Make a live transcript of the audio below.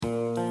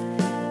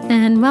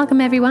and welcome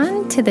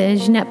everyone to the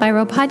Jeanette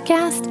Biro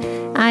podcast.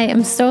 I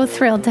am so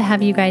thrilled to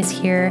have you guys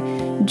here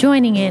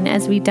joining in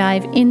as we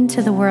dive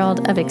into the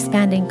world of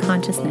expanding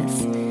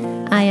consciousness.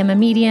 I am a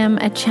medium,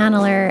 a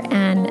channeler,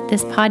 and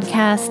this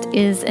podcast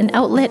is an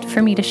outlet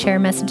for me to share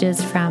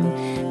messages from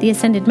the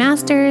Ascended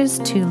Masters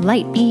to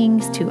light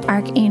beings to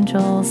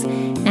archangels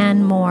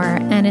and more.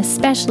 And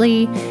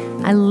especially,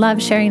 I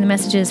love sharing the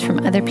messages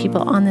from other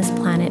people on this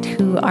planet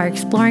who are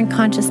exploring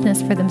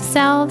consciousness for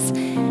themselves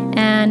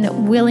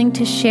and willing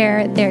to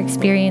share their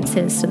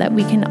experiences so that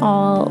we can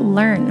all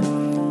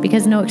learn,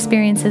 because no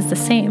experience is the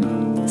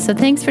same. So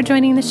thanks for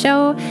joining the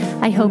show.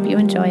 I hope you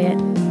enjoy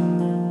it.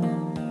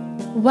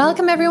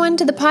 Welcome everyone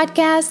to the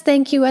podcast.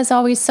 Thank you as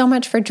always so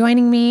much for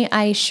joining me.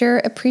 I sure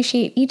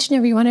appreciate each and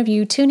every one of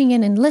you tuning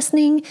in and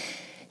listening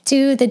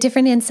to the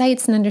different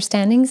insights and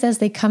understandings as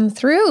they come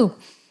through.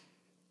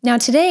 Now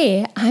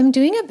today, I'm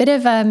doing a bit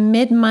of a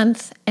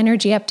mid-month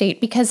energy update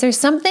because there's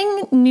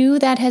something new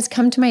that has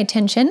come to my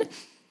attention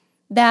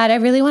that I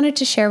really wanted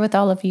to share with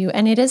all of you.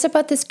 And it is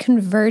about this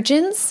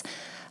convergence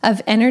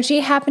of energy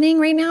happening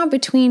right now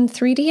between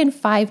 3D and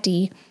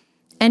 5D.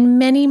 And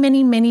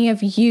many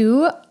of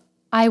you,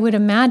 I would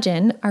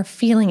imagine, are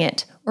feeling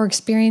it or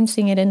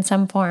experiencing it in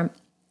some form.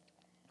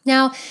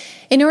 Now,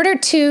 in order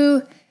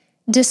to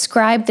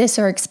describe this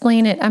or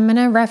explain it, I'm going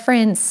to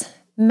reference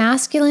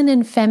masculine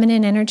and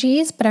feminine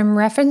energies, but I'm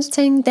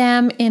referencing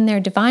them in their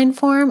divine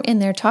form, in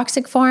their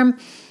toxic form.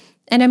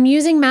 And I'm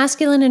using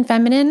masculine and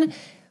feminine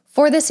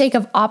for the sake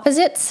of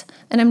opposites,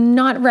 and I'm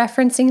not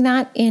referencing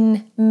that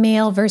in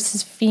male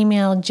versus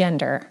female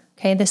gender.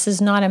 Okay, this is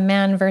not a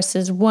man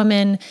versus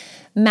woman,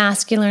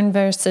 masculine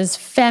versus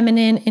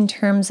feminine in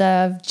terms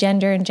of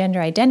gender and gender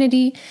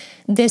identity.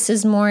 This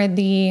is more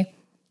the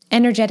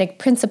energetic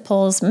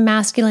principles,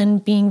 masculine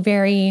being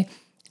very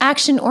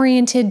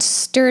action-oriented,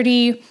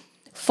 sturdy,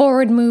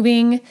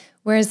 forward-moving,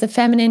 whereas the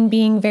feminine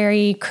being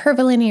very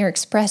curvilinear,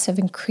 expressive,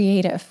 and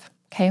creative.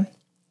 Okay.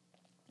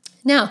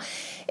 Now,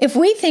 if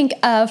we think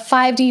of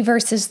 5D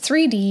versus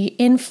 3D,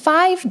 in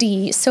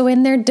 5D, so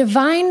in their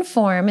divine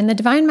form, in the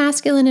divine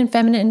masculine and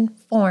feminine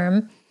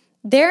form,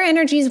 their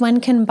energies,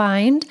 when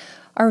combined,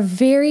 are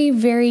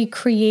very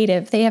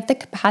creative. They have the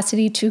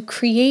capacity to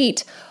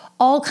create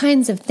all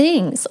kinds of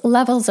things,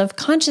 levels of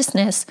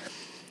consciousness,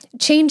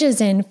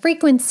 changes in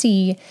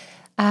frequency.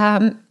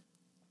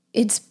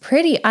 It's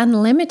pretty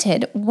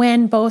unlimited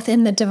when both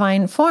in the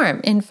divine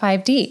form in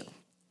 5D.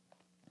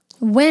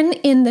 When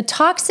in the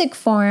toxic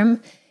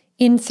form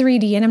in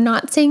 3D, and I'm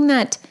not saying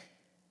that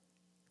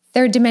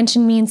third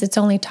dimension means it's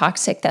only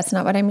toxic. That's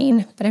not what I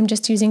mean, but I'm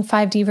just using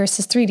 5D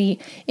versus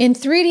 3D. In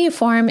 3D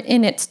form,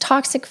 in its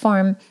toxic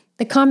form,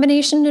 the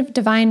combination of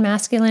divine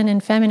masculine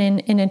and feminine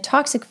in a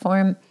toxic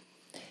form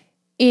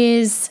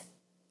is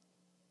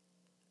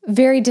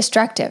very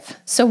destructive.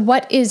 So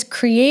what is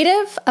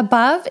creative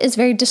above is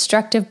very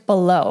destructive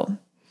below.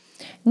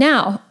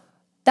 Now,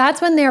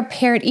 that's when they're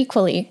paired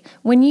equally.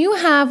 When you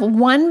have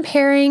one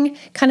pairing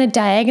kind of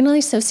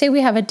diagonally, so say we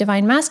have a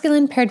divine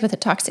masculine paired with a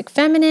toxic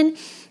feminine,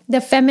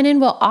 the feminine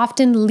will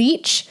often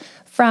leech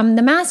from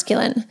the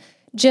masculine.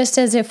 Just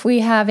as if we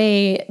have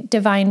a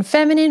divine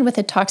feminine with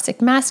a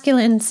toxic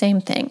masculine,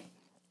 same thing.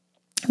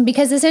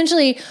 Because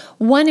essentially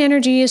one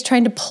energy is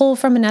trying to pull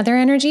from another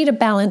energy to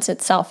balance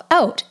itself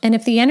out. And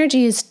if the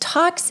energy is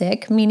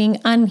toxic,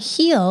 meaning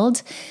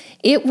unhealed,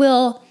 it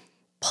will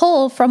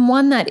pull from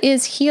one that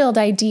is healed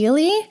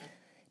ideally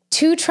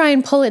to try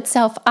and pull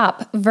itself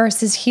up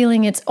versus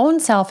healing its own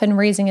self and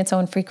raising its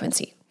own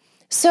frequency.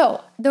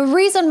 So the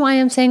reason why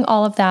I'm saying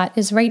all of that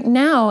is right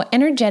now,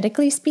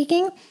 energetically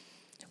speaking,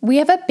 we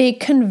have a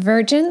big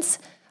convergence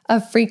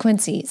of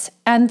frequencies.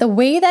 And the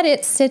way that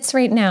it sits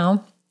right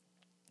now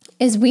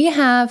is we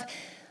have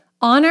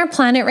on our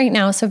planet right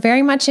now, so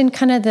very much in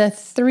kind of the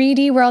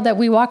 3D world that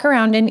we walk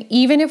around in,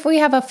 even if we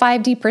have a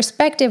 5D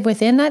perspective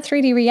within that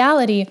 3D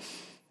reality,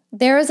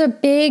 there is a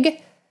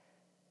big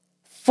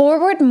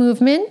forward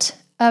movement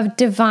of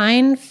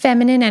divine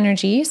feminine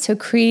energy, so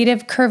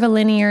creative,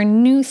 curvilinear,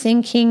 new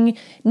thinking,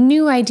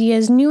 new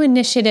ideas, new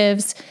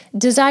initiatives,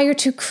 desire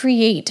to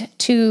create,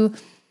 to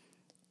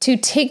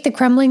take the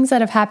crumblings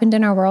that have happened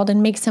in our world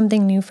and make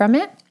something new from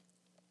it.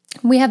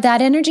 We have that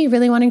energy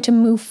really wanting to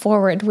move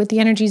forward with the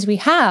energies we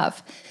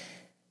have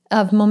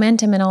of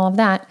momentum and all of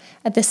that.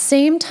 At the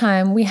same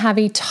time, we have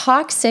a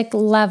toxic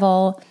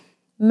level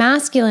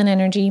masculine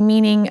energy,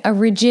 meaning a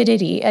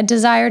rigidity, a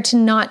desire to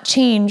not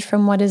change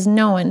from what is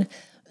known,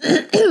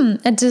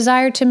 a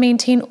desire to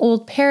maintain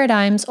old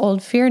paradigms,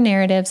 old fear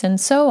narratives, and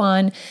so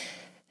on.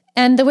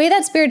 And the way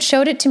that Spirit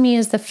showed it to me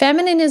is the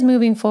feminine is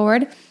moving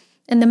forward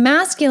and the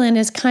masculine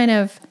is kind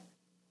of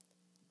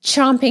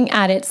chomping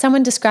at it.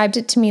 Someone described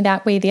it to me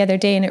that way the other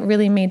day, and it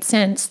really made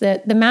sense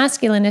that the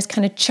masculine is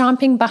kind of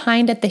chomping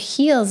behind at the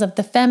heels of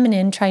the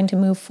feminine trying to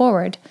move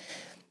forward.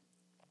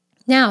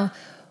 Now,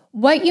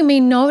 what you may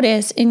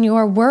notice in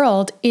your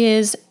world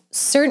is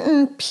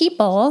certain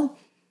people,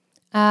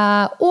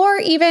 or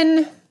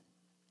even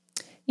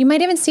you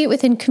might even see it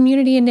within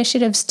community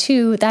initiatives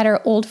too, that are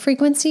old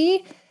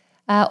frequency,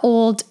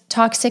 old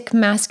toxic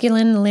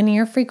masculine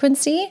linear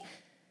frequency,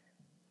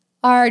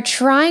 are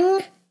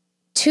trying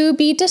to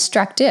be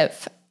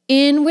destructive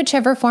in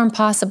whichever form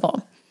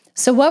possible.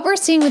 So what we're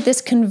seeing with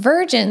this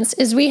convergence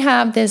is we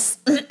have this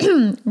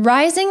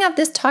rising of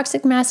this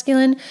toxic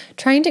masculine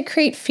trying to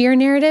create fear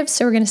narratives.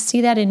 So we're going to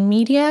see that in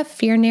media,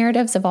 fear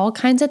narratives of all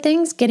kinds of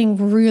things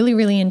getting really,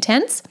 really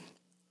intense.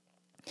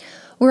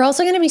 We're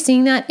also going to be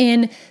seeing that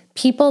in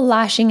people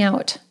lashing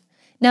out.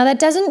 Now, that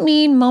doesn't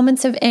mean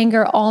moments of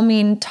anger all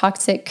mean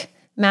toxic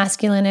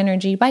masculine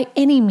energy by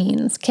any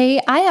means,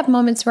 okay? I have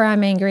moments where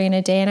I'm angry in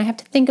a day and I have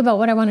to think about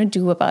what I want to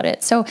do about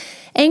it. So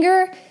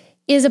anger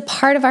is a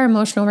part of our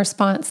emotional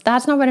response.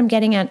 That's not what I'm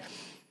getting at.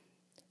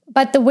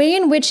 But the way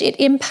in which it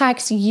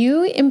impacts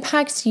you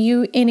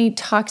in a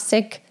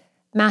toxic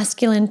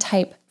masculine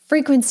type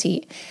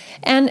frequency.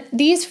 And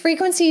these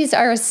frequencies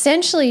are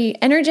essentially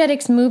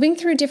energetics moving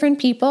through different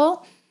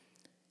people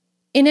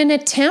in an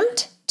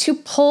attempt to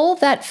pull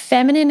that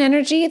feminine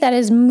energy that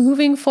is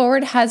moving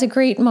forward, has a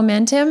great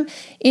momentum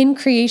in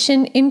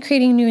creation, in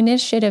creating new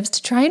initiatives,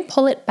 to try and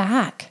pull it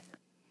back.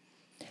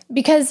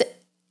 Because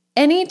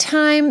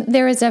anytime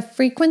there is a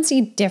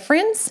frequency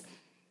difference,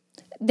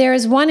 there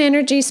is one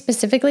energy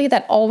specifically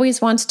that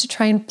always wants to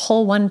try and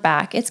pull one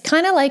back. It's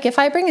kind of like if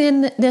I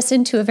bring this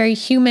into a very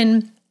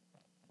human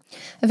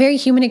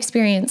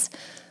experience.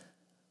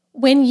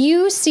 When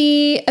you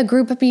see a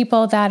group of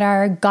people that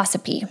are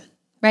gossipy,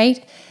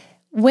 right?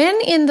 When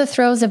in the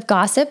throes of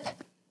gossip,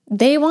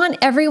 they want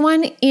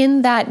everyone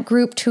in that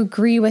group to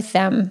agree with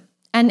them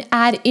and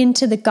add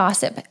into the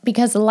gossip,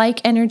 because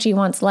like energy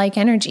wants like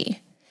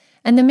energy.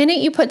 And the minute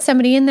you put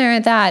somebody in there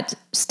that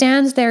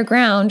stands their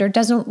ground or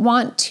doesn't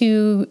want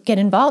to get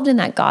involved in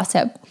that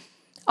gossip,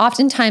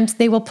 oftentimes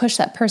they will push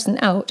that person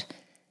out,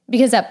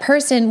 because that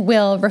person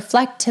will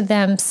reflect to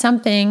them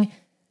something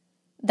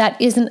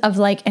that isn't of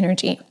like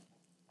energy,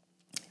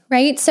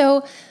 right?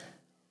 So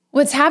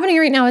what's happening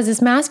right now is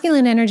this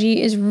masculine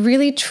energy is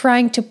really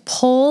trying to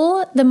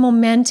pull the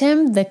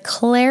momentum, the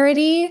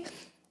clarity,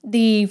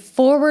 the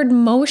forward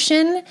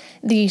motion,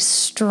 the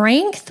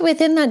strength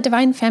within that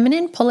divine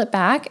feminine, pull it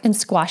back and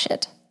squash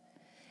it.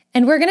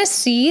 And we're going to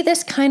see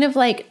this kind of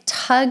like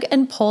tug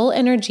and pull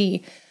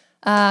energy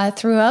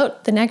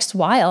throughout the next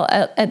while,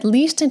 at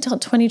least until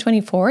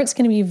 2024. It's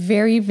going to be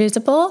very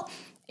visible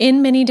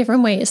in many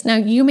different ways. Now,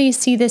 you may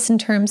see this in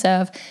terms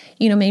of,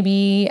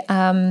 maybe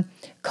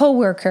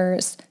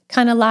coworkers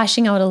kind of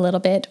lashing out a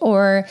little bit,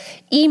 or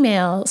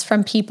emails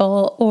from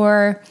people,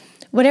 or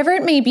whatever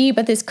it may be,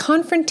 but this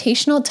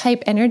confrontational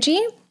type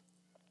energy.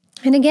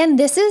 And again,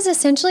 this is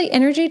essentially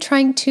energy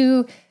trying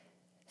to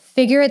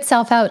figure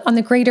itself out on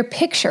the greater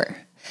picture.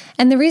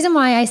 And the reason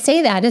why I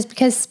say that is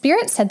because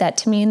Spirit said that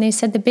to me, and they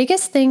said the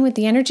biggest thing with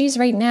the energies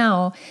right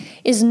now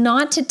is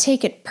not to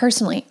take it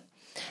personally.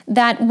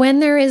 That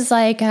when there is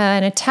like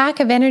an attack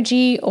of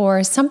energy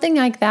or something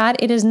like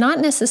that, it is not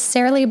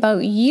necessarily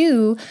about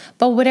you,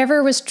 but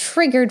whatever was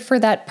triggered for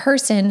that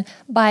person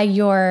by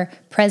your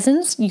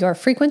presence, your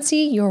frequency,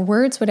 your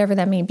words, whatever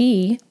that may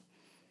be.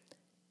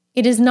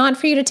 It is not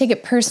for you to take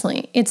it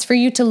personally. It's for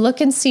you to look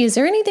and see, is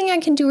there anything I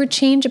can do or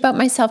change about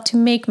myself to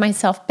make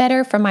myself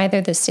better from either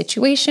this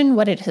situation,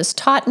 what it has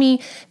taught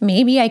me?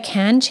 Maybe I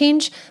can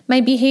change my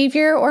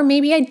behavior, or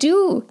maybe I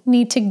do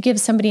need to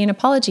give somebody an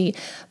apology.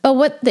 But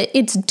what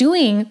it's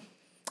doing,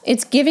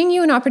 it's giving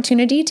you an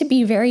opportunity to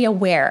be very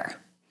aware.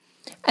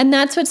 And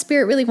that's what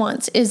Spirit really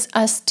wants, is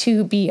us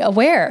to be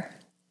aware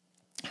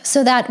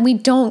so that we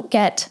don't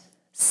get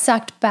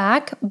sucked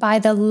back by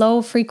the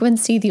low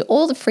frequency, the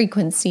old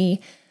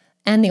frequency,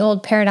 and the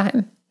old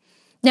paradigm.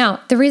 Now,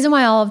 the reason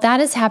why all of that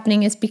is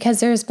happening is because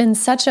there's been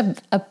such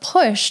a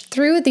push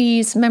through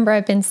these. Remember,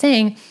 I've been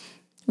saying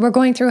we're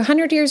going through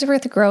 100 years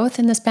worth of growth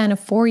in the span of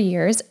 4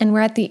 years, and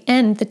we're at the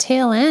end, the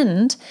tail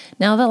end,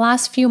 now the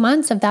last few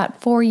months of that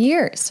 4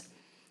 years.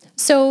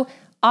 So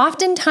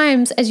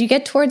oftentimes, as you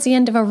get towards the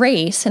end of a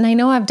race, and I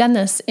know I've done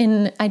this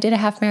I did a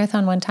half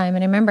marathon one time,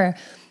 and I remember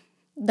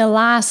the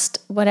last,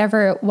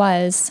 whatever it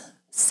was,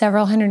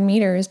 several hundred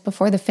meters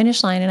before the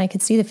finish line, and I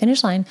could see the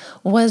finish line,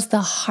 was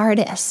the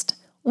hardest,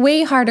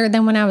 way harder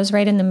than when I was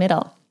right in the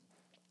middle,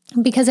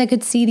 because I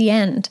could see the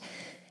end.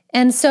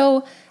 And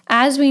so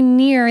as we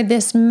near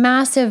this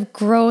massive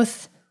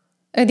growth,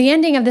 or the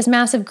ending of this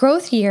massive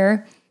growth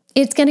year,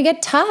 it's going to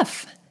get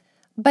tough.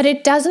 But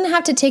it doesn't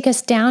have to take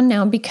us down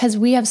now, because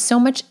we have so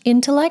much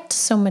intellect,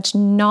 so much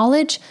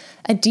knowledge,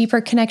 a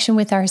deeper connection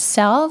with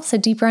ourselves, a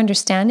deeper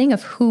understanding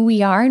of who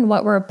we are and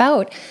what we're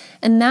about.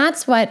 And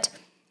that's what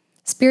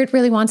Spirit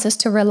really wants us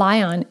to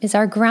rely on, is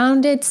our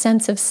grounded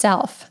sense of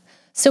self.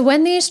 So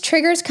when these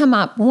triggers come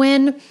up,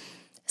 when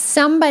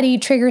somebody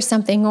triggers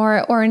something,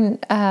 or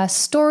a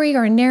story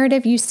or a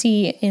narrative you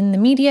see in the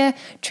media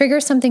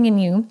triggers something in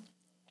you,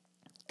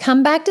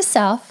 come back to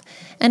self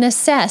and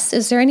assess,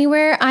 is there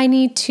anywhere I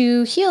need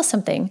to heal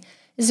something?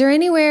 Is there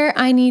anywhere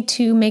I need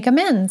to make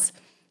amends?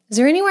 Is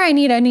there anywhere I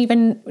need an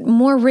even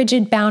more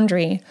rigid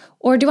boundary?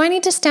 Or do I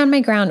need to stand my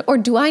ground? Or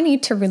do I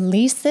need to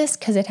release this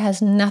because it has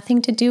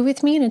nothing to do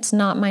with me and it's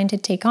not mine to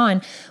take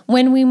on?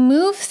 When we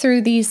move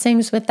through these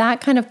things with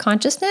that kind of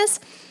consciousness,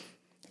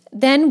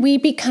 then we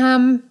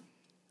become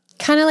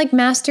kind of like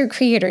master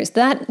creators.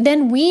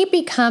 Then we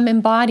become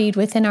embodied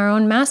within our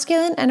own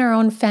masculine and our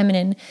own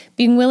feminine,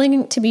 being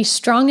willing to be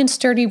strong and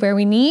sturdy where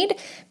we need,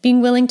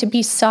 being willing to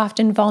be soft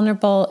and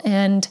vulnerable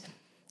and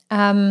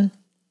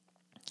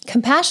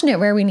compassionate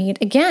where we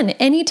need. Again,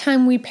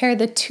 anytime we pair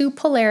the two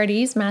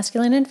polarities,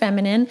 masculine and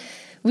feminine,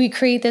 we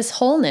create this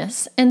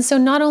wholeness. And so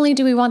not only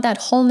do we want that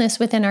wholeness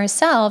within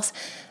ourselves,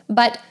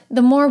 but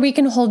the more we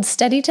can hold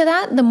steady to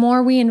that, the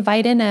more we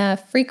invite in a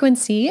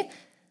frequency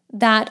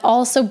that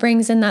also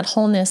brings in that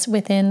wholeness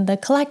within the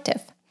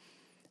collective.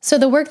 So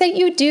the work that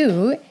you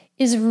do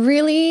is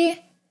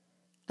really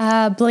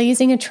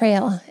blazing a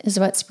trail, is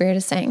what Spirit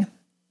is saying.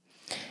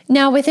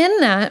 Now, within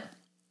that,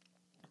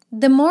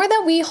 the more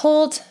that we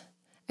hold,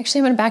 actually,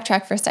 I'm going to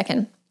backtrack for a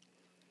second.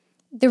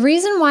 The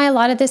reason why a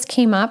lot of this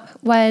came up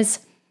was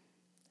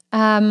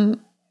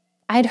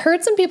I'd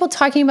heard some people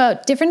talking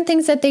about different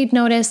things that they'd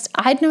noticed.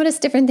 I'd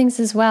noticed different things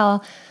as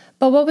well.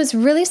 But what was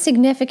really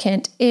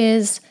significant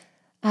is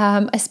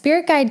a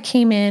spirit guide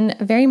came in,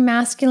 a very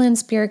masculine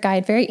spirit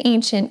guide, very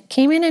ancient,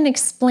 came in and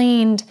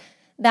explained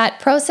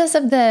that process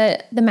of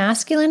the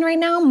masculine right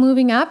now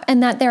moving up,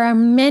 and that there are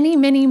many,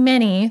 many,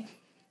 many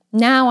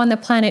now on the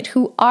planet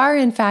who are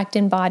in fact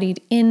embodied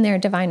in their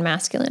divine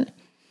masculine.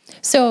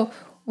 So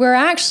we're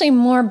actually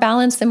more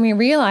balanced than we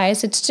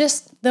realize. It's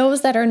just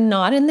those that are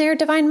not in their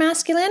divine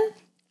masculine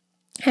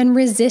and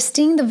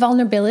resisting the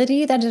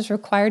vulnerability that is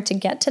required to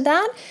get to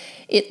that.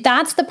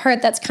 That's the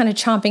part that's kind of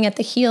chomping at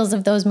the heels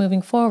of those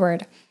moving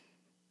forward.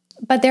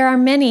 But there are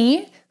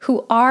many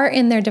who are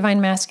in their divine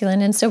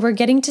masculine. And so we're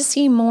getting to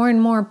see more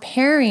and more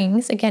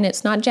pairings. Again,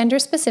 it's not gender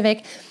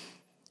specific,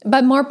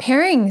 but more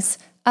pairings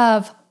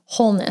of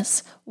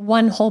wholeness.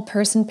 One whole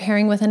person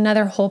pairing with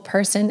another whole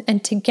person,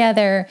 and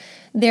together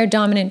their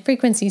dominant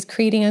frequencies,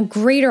 creating a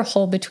greater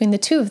whole between the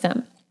two of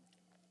them.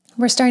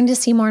 We're starting to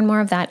see more and more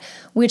of that,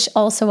 which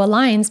also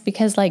aligns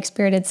because, like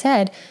Spirit had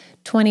said,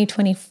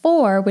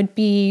 2024 would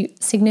be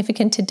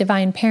significant to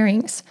divine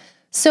pairings.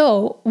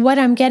 So what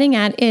I'm getting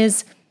at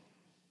is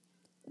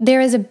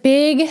there is a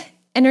big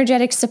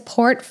energetic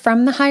support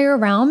from the higher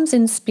realms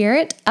in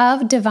spirit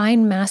of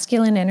divine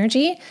masculine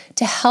energy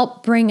to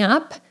help bring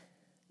up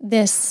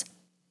this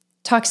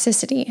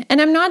toxicity. And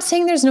I'm not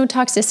saying there's no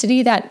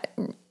toxicity that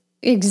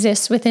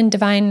exists within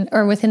divine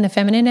or within the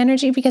feminine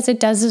energy, because it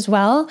does as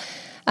well.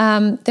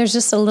 There's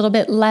just a little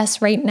bit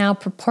less right now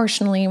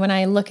proportionally when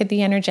I look at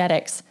the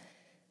energetics.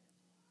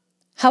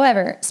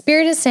 However,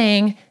 Spirit is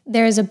saying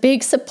there is a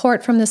big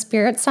support from the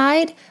spirit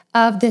side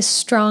of this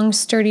strong,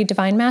 sturdy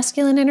divine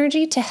masculine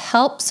energy to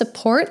help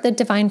support the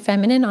divine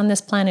feminine on this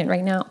planet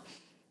right now,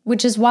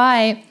 which is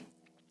why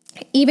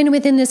even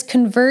within this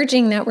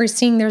converging that we're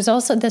seeing, there's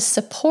also this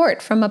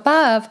support from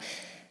above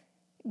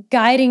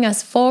guiding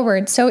us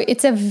forward. So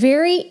it's a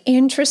very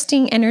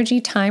interesting energy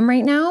time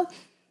right now.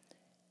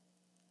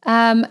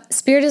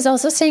 Spirit is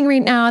also saying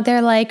right now,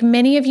 they're like,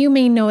 many of you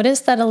may notice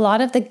that a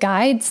lot of the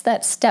guides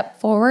that step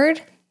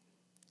forward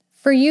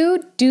for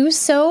you do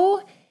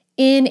so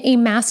in a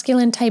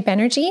masculine type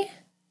energy.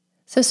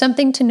 So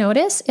something to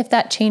notice if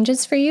that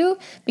changes for you,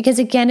 because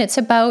again, it's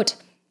about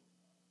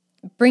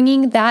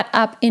bringing that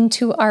up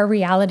into our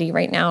reality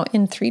right now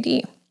in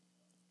 3D.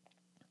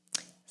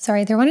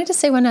 Sorry, I wanted to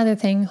say one other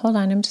thing. Hold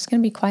on, I'm just going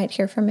to be quiet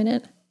here for a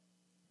minute.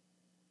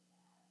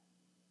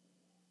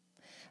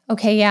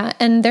 Okay, yeah,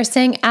 and they're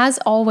saying, as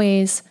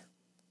always,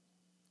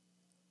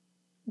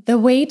 the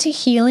way to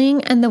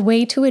healing and the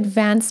way to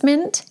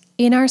advancement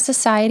in our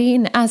society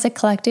and as a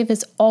collective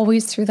is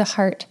always through the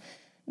heart,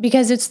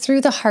 because it's through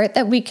the heart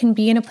that we can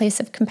be in a place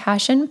of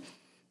compassion,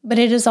 but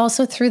it is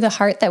also through the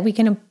heart that we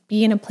can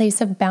be in a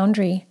place of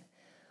boundary,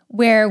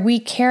 where we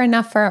care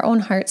enough for our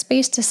own heart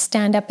space to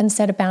stand up and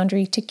set a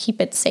boundary to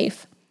keep it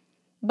safe.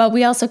 But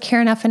we also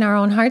care enough in our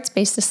own heart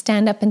space to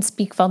stand up and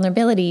speak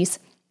vulnerabilities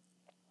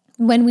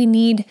when we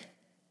need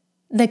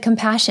the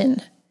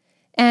compassion,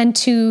 and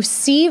to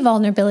see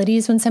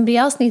vulnerabilities when somebody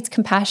else needs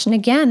compassion.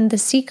 Again, the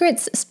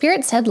secrets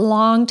Spirit said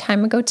long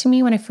time ago to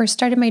me when I first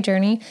started my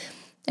journey.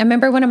 I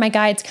remember one of my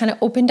guides kind of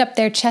opened up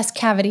their chest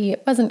cavity.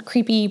 It wasn't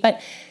creepy, but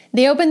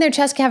they opened their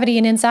chest cavity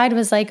and inside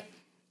was like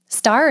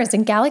stars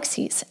and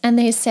galaxies. And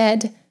they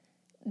said,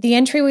 the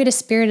entryway to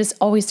Spirit is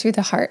always through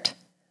the heart.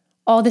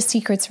 All the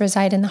secrets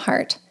reside in the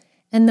heart.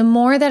 And the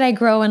more that I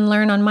grow and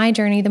learn on my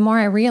journey, the more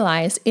I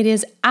realize it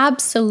is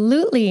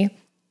absolutely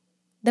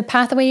the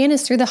pathway in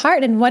is through the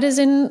heart. And what is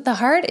in the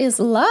heart is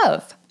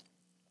love.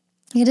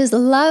 It is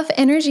love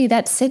energy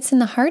that sits in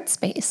the heart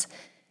space.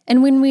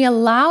 And when we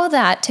allow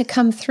that to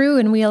come through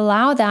and we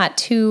allow that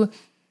to,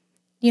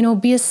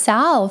 be a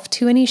salve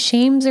to any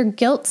shames or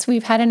guilts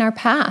we've had in our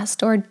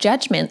past or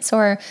judgments,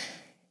 or,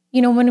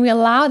 when we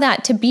allow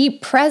that to be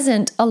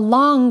present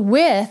along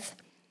with,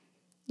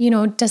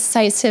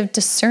 decisive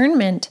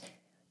discernment,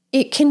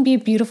 it can be a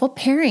beautiful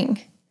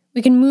pairing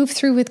We can move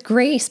through with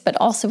grace, but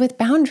also with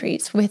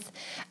boundaries, with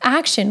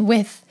action,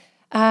 with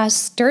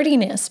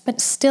sturdiness, but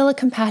still a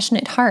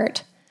compassionate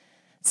heart.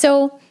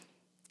 So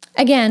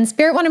again,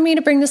 Spirit wanted me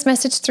to bring this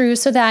message through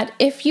so that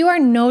if you are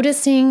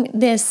noticing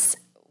this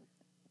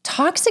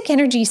toxic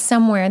energy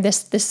somewhere,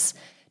 this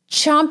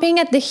chomping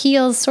at the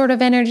heels sort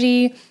of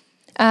energy,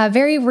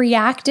 very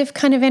reactive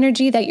kind of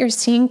energy that you're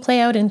seeing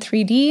play out in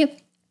 3D,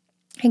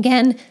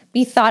 again,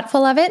 be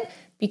thoughtful of it,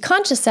 be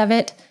conscious of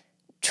it,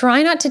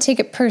 try not to take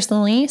it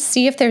personally,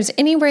 see if there's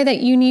anywhere that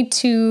you need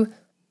to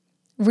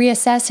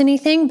reassess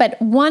anything. But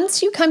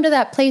once you come to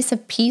that place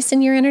of peace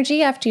in your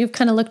energy, after you've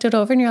kind of looked it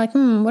over and you're like,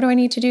 what do I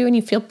need to do? And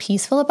you feel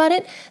peaceful about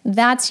it,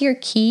 that's your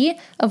key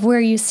of where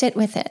you sit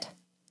with it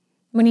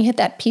when you hit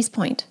that peace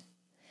point.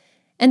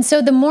 And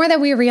so the more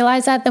that we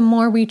realize that, the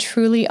more we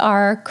truly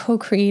are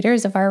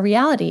co-creators of our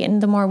reality.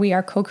 And the more we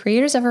are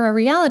co-creators of our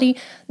reality,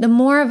 the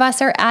more of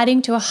us are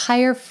adding to a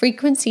higher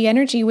frequency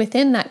energy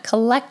within that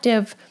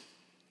collective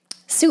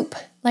soup,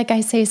 like I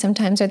say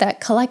sometimes, or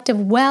that collective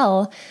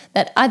well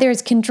that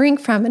others can drink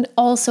from and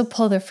also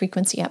pull their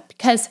frequency up.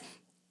 Because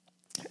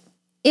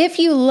if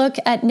you look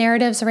at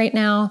narratives right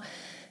now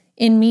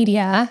in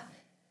media,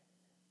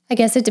 I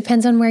guess it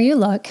depends on where you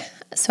look.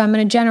 So I'm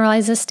going to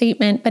generalize this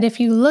statement, but if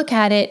you look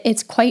at it,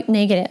 it's quite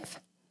negative.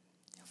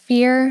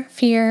 Fear,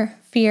 fear,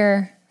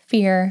 fear,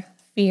 fear,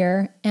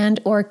 fear, and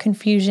or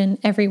confusion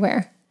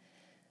everywhere.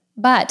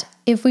 But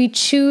if we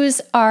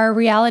choose our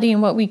reality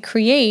and what we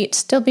create,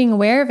 still being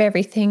aware of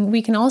everything,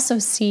 we can also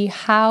see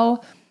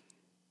how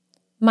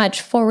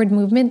much forward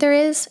movement there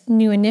is,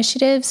 new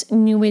initiatives,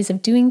 new ways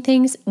of doing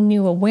things,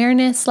 new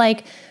awareness.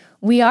 Like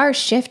we are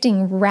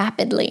shifting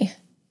rapidly.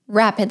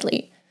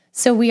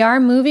 So we are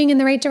moving in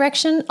the right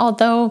direction,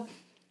 although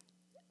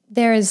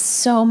there is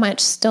so much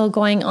still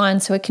going on.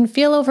 So it can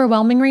feel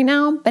overwhelming right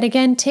now. But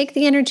again, take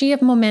the energy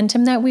of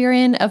momentum that we are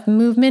in, of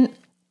movement,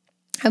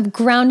 of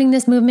grounding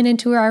this movement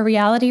into our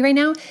reality right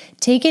now.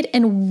 Take it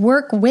and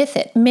work with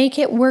it. Make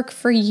it work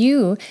for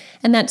you.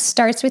 And that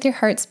starts with your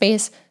heart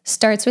space,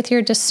 starts with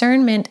your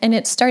discernment, and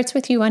it starts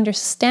with you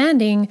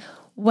understanding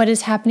what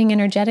is happening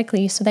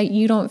energetically so that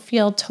you don't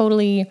feel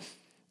totally,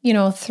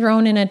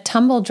 thrown in a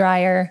tumble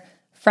dryer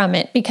from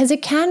it, because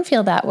it can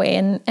feel that way.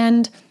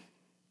 And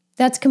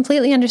that's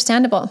completely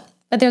understandable.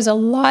 But there's a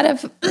lot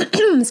of,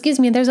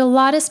 there's a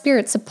lot of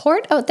spirit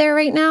support out there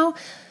right now,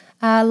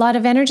 a lot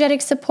of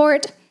energetic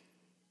support.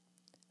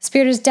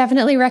 Spirit is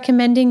definitely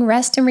recommending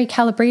rest and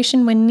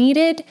recalibration when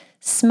needed,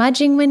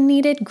 smudging when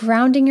needed,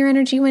 grounding your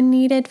energy when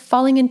needed,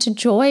 falling into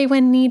joy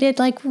when needed,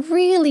 like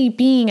really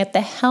being at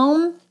the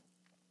helm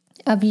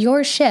of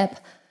your ship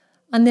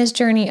on this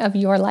journey of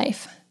your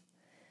life.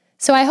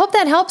 So I hope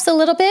that helps a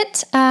little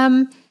bit.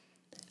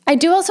 I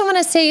do also want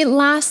to say,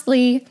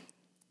 lastly,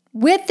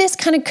 with this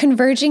kind of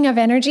converging of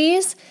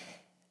energies,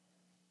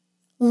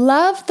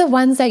 love the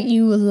ones that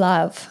you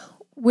love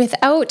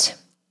without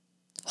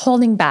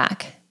holding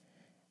back.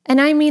 And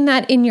I mean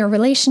that in your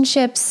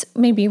relationships,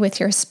 maybe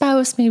with your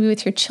spouse, maybe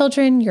with your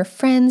children, your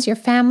friends, your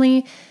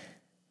family.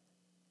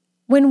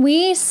 When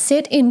we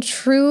sit in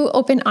true,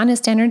 open,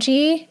 honest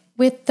energy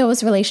with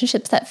those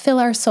relationships that fill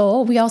our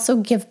soul, we also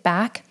give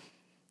back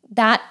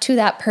that to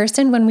that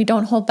person when we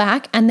don't hold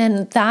back. And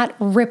then that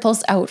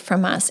ripples out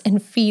from us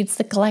and feeds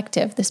the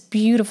collective, this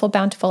beautiful,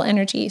 bountiful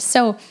energy.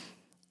 So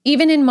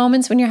even in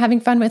moments when you're having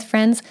fun with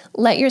friends,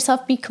 let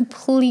yourself be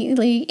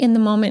completely in the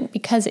moment,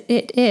 because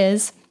it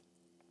is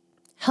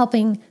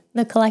helping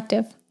the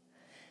collective.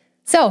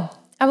 So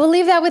I will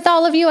leave that with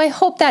all of you. I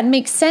hope that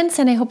makes sense,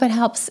 and I hope it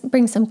helps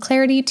bring some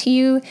clarity to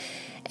you.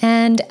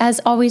 And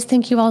as always,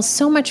 thank you all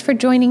so much for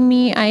joining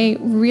me. I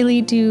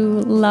really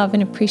do love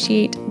and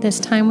appreciate this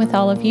time with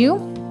all of you.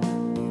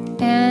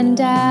 And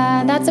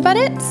that's about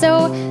it.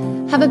 So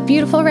have a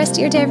beautiful rest of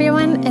your day,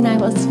 everyone, and I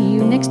will see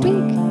you next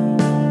week.